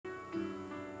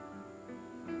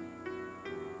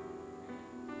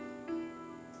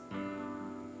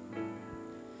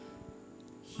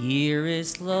Here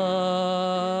is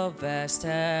love vast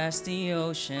as the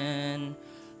ocean,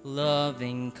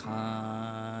 loving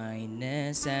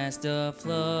kindness as the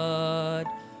flood.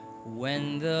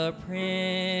 When the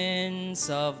Prince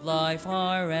of Life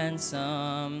our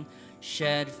ransom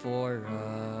shed for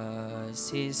us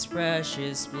his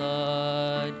precious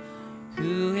blood,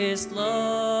 who his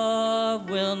love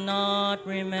will not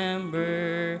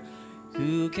remember,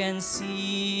 who can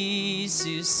cease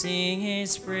to sing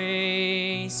his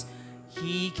praise?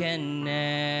 He can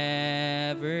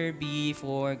never be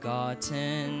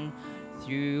forgotten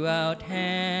throughout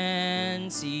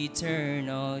hence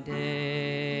eternal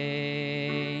days.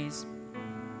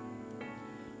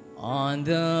 On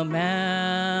the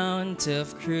mount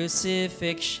of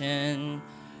crucifixion,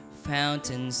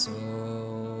 fountains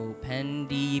open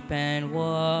deep and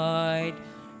wide.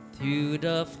 Through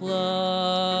the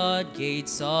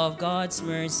floodgates of God's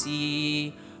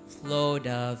mercy flowed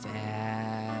a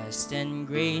vast and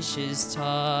gracious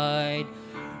tide.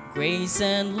 Grace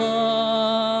and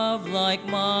love like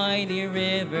mighty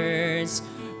rivers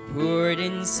poured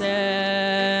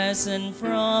incessant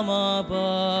from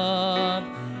above.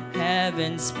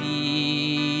 Heaven's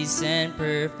peace and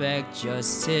perfect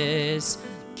justice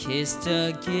kissed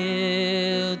the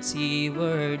guilty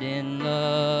word in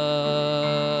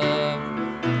love.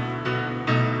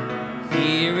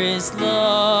 Here is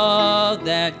love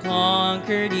that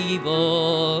conquered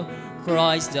evil,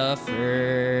 Christ the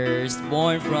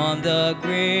firstborn from the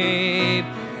grave.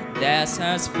 Death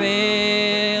has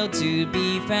failed to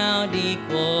be found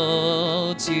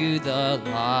equal to the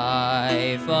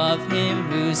life of him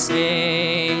who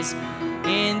saves.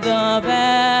 In the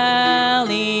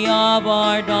valley of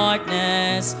our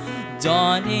darkness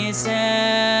dawned his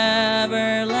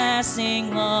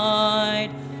everlasting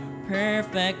light.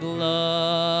 Perfect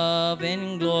love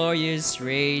in glorious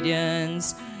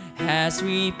radiance has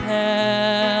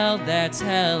repelled that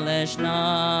hellish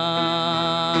night.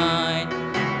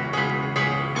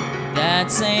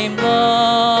 That same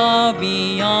love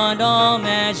beyond all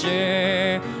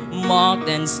measure, mocked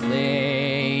and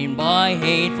slain by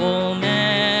hateful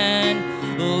men,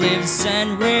 lives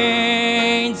and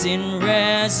reigns in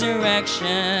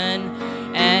resurrection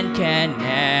and can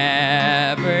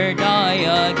never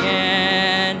die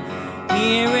again.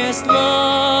 Here is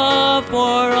love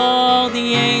for all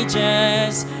the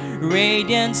ages,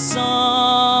 radiant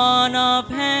Son of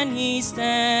heaven he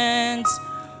stands,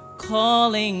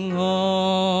 calling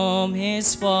home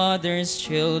his Father's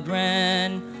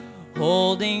children,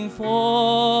 holding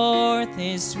forth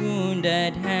his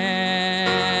wounded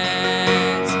hands.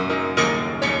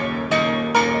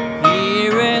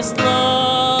 Here is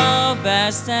love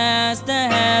vast as the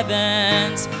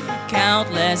heavens,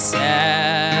 countless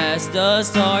as the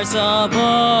stars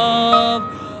above,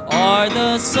 are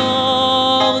the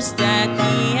souls that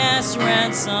he has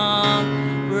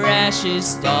ransomed,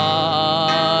 precious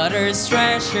daughters,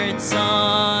 treasured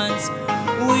sons.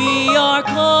 We are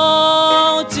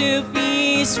called to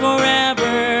feast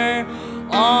forever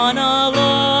on a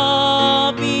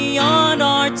love beyond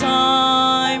our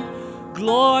time.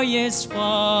 Glorious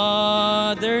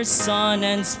Father, Son,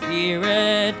 and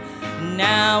Spirit,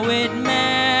 now with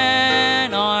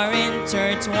man are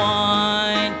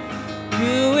intertwined.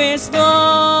 Who is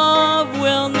love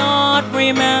will not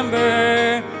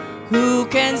remember, who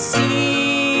can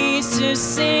cease to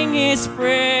sing his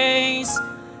praise?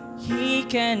 He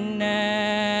can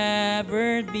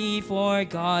never be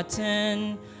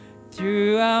forgotten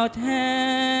throughout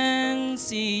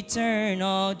hence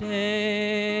eternal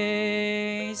days.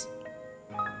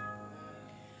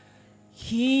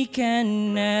 He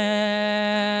can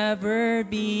never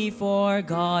be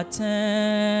forgotten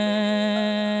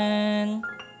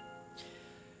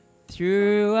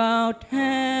throughout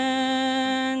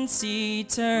hence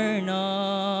eternal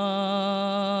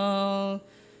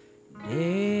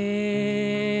days.